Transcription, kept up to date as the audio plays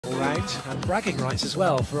round, and bragging rights as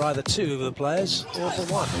well for either two of the players or for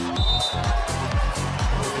one.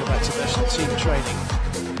 We'll go back to national team training.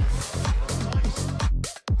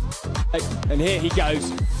 And here he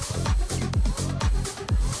goes.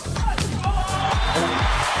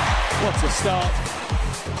 What a start.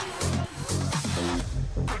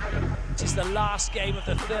 This is the last game of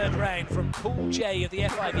the third round from Pool J of the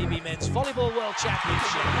FIVB Men's Volleyball World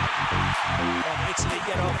Championship. And Italy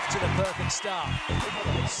get off to the perfect start.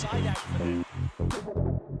 Side out for them.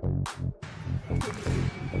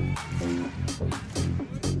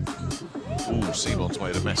 Ooh, Simon's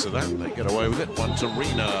made a mess of that. They get away with it.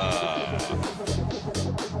 Juantorena.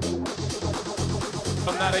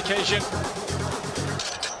 On that occasion.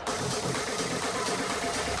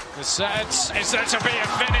 Is there to be a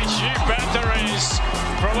finish? You bet there is,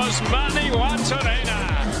 from Osmany Juantorena.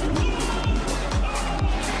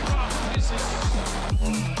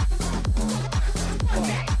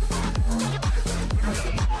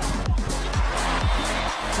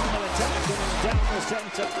 Down the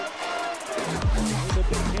centre. With a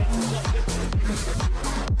big hit.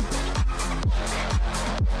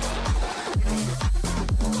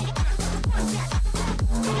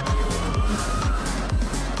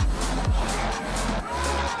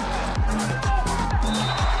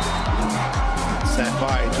 Set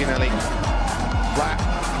by Ginelli, flat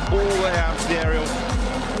all the way out to the aerial.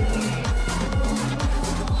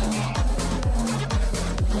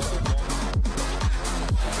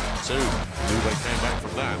 Two. Lube came back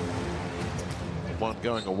from that. One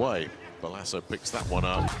going away. Balasso picks that one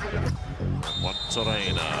up.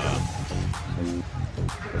 Juantorena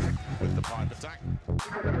with the pipe attack.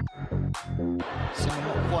 So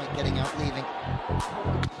not quite getting out, leaving.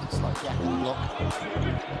 Looks like Jack on the block.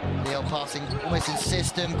 Leo passing almost in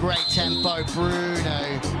system, great tempo.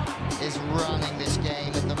 Bruno is running this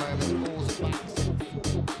game at the moment. Balls are back.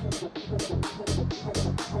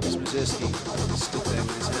 Zerski stood there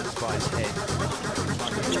with his hands by his head,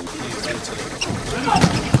 trying to confuse Italy.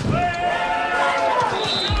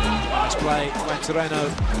 Nice play, Juantorena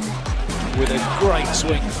with a great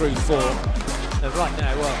swing through four. And right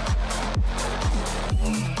now, well,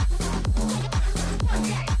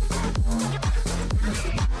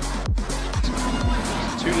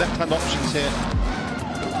 two left-hand options here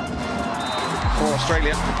for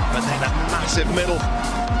Australia, but then a massive middle.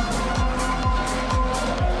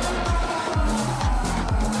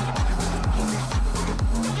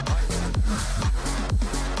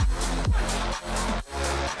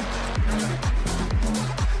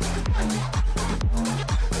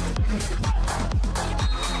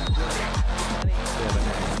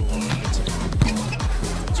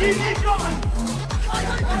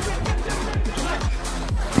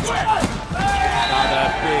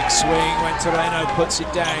 Another big swing, Juantorena puts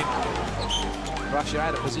it down. Russia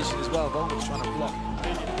out of position as well, Volleyball trying to block.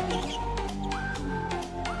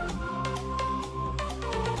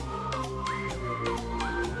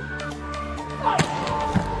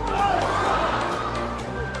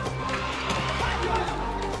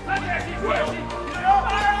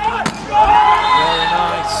 Very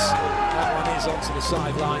nice. That one is onto the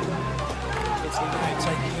sideline. Italy now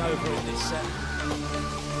taking over in this set.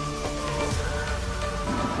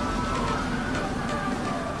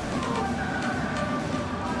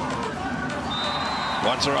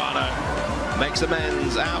 Juantorena makes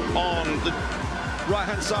amends out on the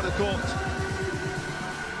right-hand side of the court.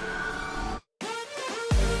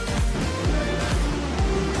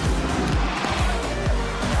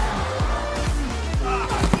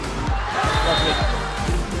 Lovely.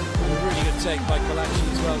 A really good take by Kalachi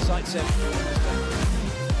as well. Side set.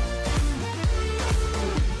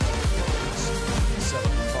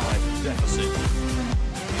 7-5 deficit.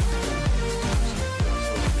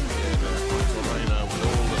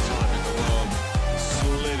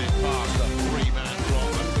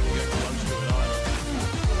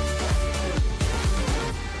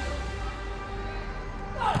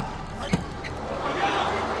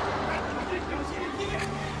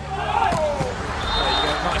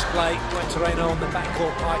 Play, Juantorena on the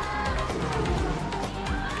backcourt pipe.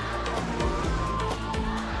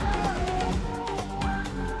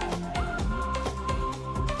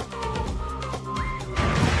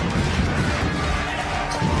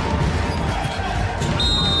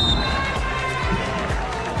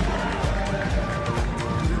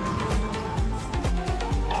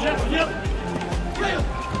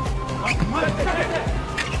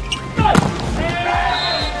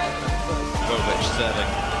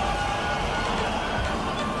 Serving.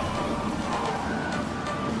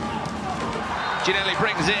 Ginelli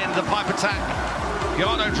brings in the pipe attack.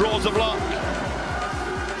 Giano draws a block.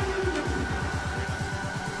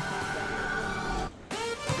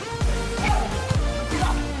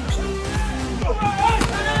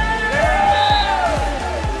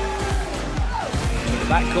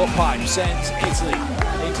 backcourt pipe sends Italy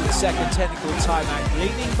into the second technical timeout,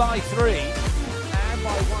 leading by 3 and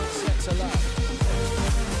by 1 set to love.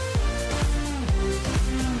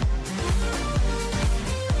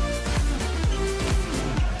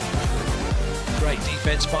 Great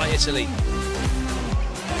defense by Italy.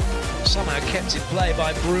 Somehow kept in play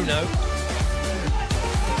by Bruno.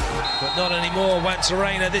 But not anymore.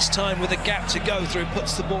 Juantorena, this time with a gap to go through,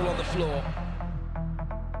 puts the ball on the floor.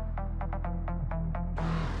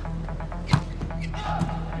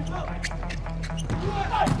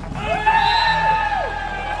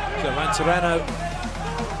 Juantorena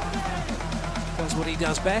does what he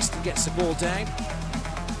does best and gets the ball down.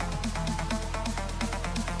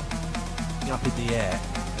 Up in the air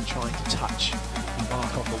and trying to touch the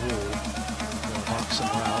mark on the wall or mark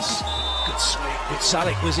somewhere else. Good swing. Good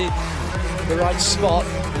Salik was in the right spot,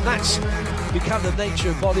 and that's become the nature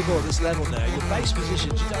of volleyball at this level now. Your base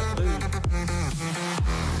positions, you don't move.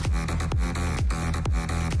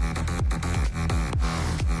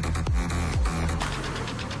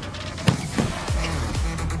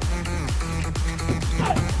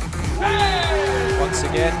 Once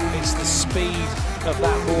again, it's the speed of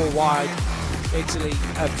that ball wide. Italy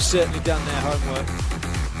have certainly done their homework.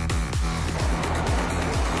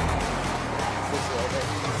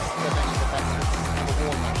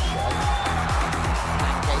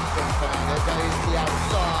 Goes the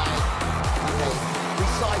outside. Okay,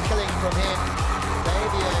 recycling from him.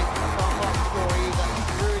 Maybe a front score either.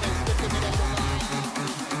 Bruno's looking at it.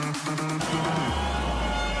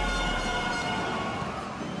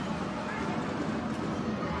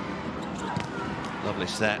 Lovely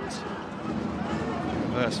set.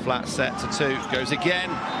 First flat set to 2, goes again.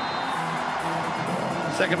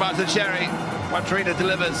 Second bite to the cherry. Juantorena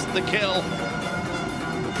delivers the kill.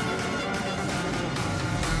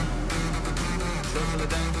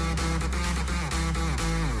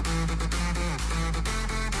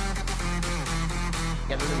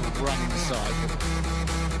 Get a little run inside.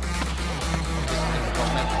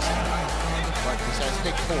 Right, so it's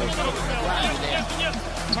big force.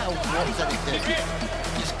 Tell what does he do?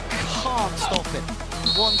 Just can't stop it.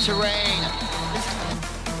 Juantorena.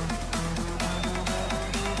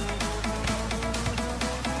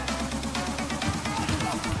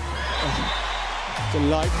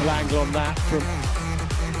 Delightful angle on that from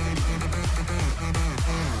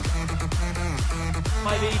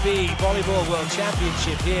FIVB Volleyball World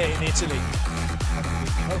Championship here in Italy.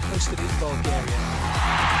 Co-hosted in Bulgaria.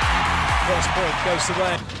 First point goes the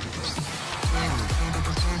way.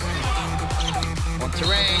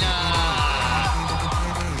 Juantorena.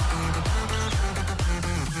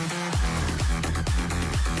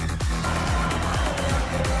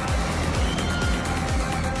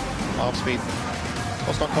 Half speed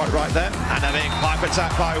was not quite right there. And a big pipe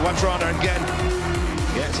attack by Juantorena again.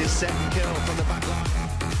 Gets his second kill from the back line.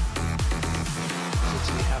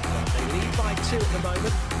 They lead by 2 at the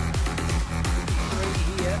moment.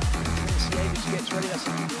 3 here. CEV gets ready. That's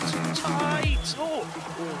too tight. Oh,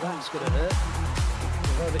 that's going to hurt.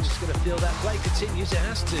 Jovovic is going to feel that play continues. It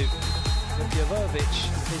has to. But Jovovic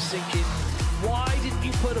is thinking, why didn't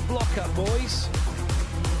you put a block up, boys?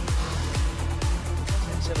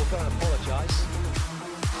 So we'll go and apologise.